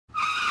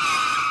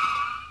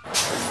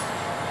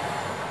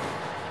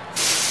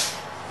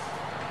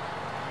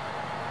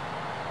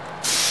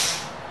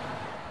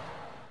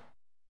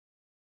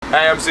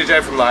Hey, I'm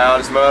CJ from The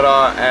Artist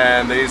Murder,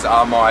 and these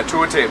are my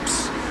tour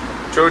tips.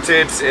 Tour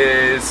tips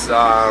is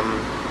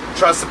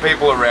trust the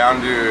people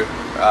around you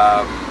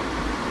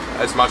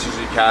as much as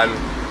you can.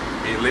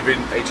 You live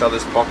in each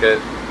other's pocket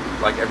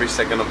like every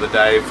second of the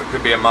day. If it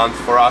could be a month,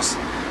 for us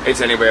it's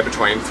anywhere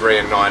between 3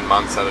 and 9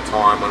 months at a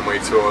time when we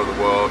tour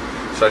the world.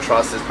 So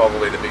trust is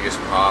probably the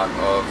biggest part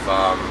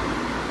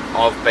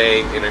of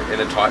being in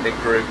a tight-knit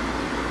group,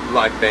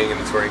 like being in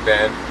a touring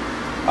band.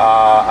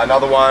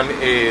 Another one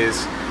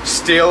is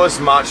steal as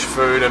much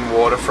food and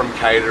water from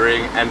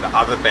catering and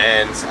other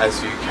bands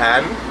as you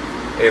can.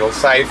 It'll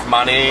save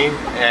money,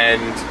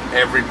 and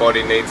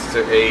everybody needs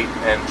to eat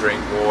and drink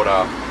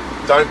water.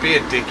 Don't be a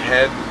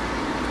dickhead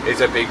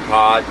is a big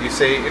part. You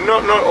see,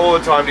 not all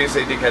the time do you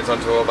see dickheads on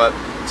tour, but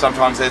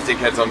sometimes there's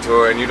dickheads on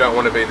tour and you don't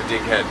want to be the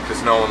dickhead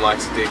because no one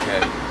likes a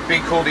dickhead. Be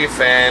cool to your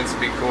fans,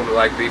 be cool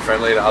to be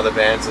friendly to other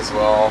bands as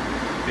well,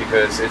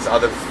 because it's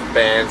other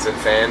bands and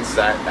fans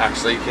that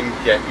actually can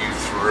get you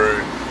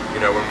through. You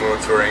know, when we were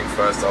touring,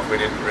 first off,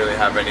 we didn't really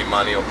have any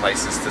money or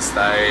places to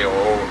stay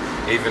or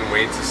even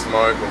weed to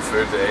smoke or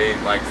food to eat.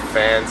 Like,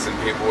 fans and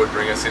people would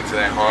bring us into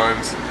their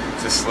homes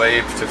to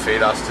sleep, to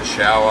feed us, to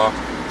shower.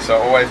 So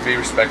always be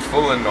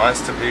respectful and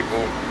nice to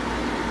people,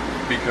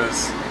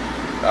 because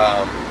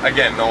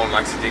again, no one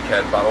likes a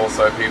dickhead, but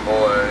also people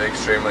are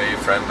extremely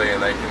friendly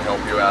and they can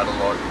help you out a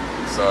lot.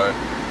 So,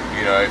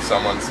 you know, if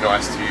someone's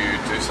nice to you,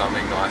 do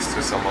something nice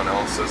to someone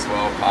else as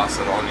well, pass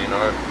it on, you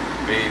know.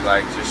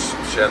 Just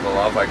share the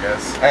love, I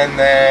guess. And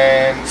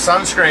then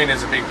sunscreen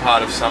is a big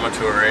part of summer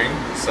touring,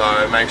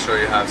 so make sure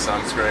you have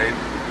sunscreen.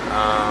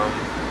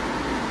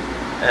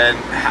 And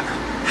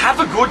have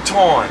a good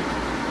time.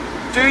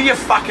 Do your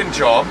fucking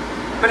job,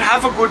 but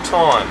have a good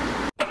time.